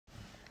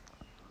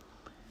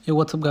Hey,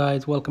 what's up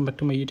guys, welcome back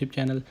to my YouTube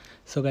channel.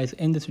 So guys,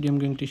 in this video I'm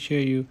going to show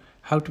you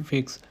how to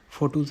fix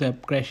Photos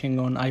app crashing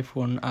on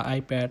iPhone or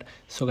iPad.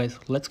 So guys,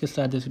 let's get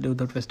started this video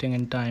without wasting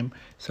any time.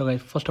 So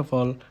guys, first of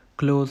all,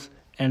 close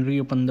and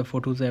reopen the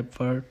Photos app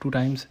for 2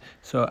 times.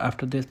 So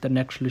after this, the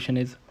next solution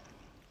is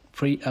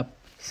free up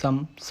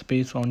some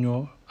space on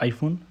your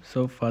iPhone.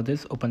 So for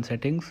this, open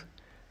settings,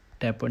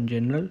 tap on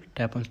general,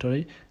 tap on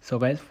storage. So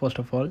guys, first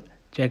of all,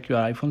 check your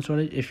iPhone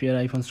storage. If your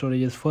iPhone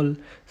storage is full,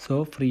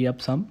 so free up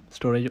some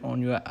storage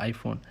on your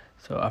iPhone.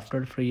 So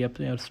after free up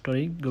your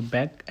storage, go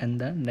back, and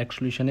the next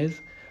solution is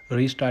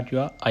restart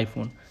your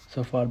iPhone.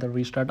 So for the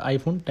restart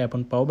iPhone, tap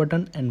on power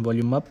button and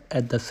volume up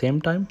at the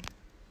same time.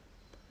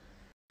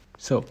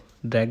 So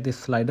drag this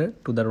slider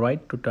to the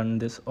right to turn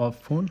this off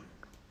phone.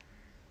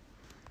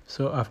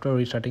 So after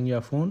restarting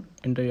your phone,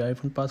 enter your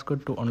iPhone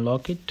passcode to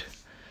unlock it.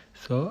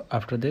 So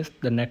after this,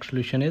 the next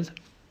solution is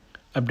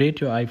update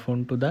your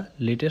iPhone to the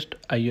latest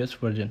iOS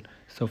version.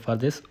 So for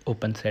this,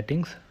 open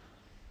settings,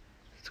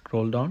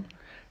 scroll down,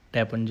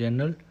 tap on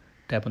general,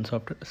 tap on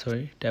software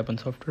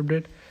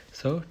update.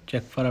 So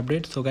check for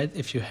update. So guys,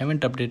 if you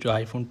haven't updated your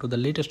iPhone to the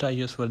latest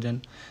iOS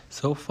version,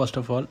 so first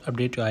of all,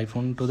 update your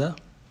iPhone to the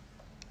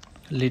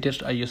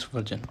latest iOS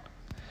version.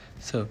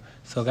 So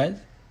guys,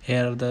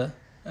 here are the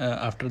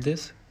after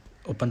this,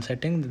 open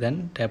settings,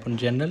 then tap on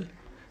general,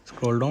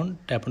 scroll down,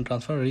 tap on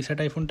transfer, reset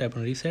iPhone, tap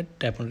on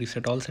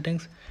reset all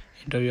settings,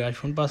 enter your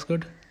iPhone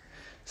passcode.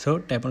 So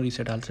tap on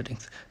reset all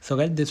settings. So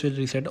guys, this will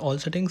reset all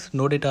settings.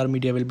 No data or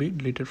media will be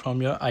deleted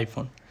from your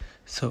iPhone.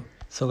 So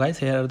guys,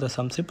 here are the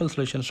some simple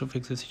solutions to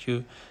fix this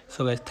issue.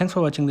 So guys, thanks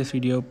for watching this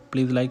video.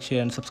 Please like,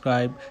 share and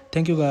subscribe.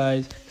 Thank you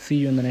guys. See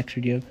you in the next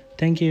video.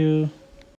 Thank you.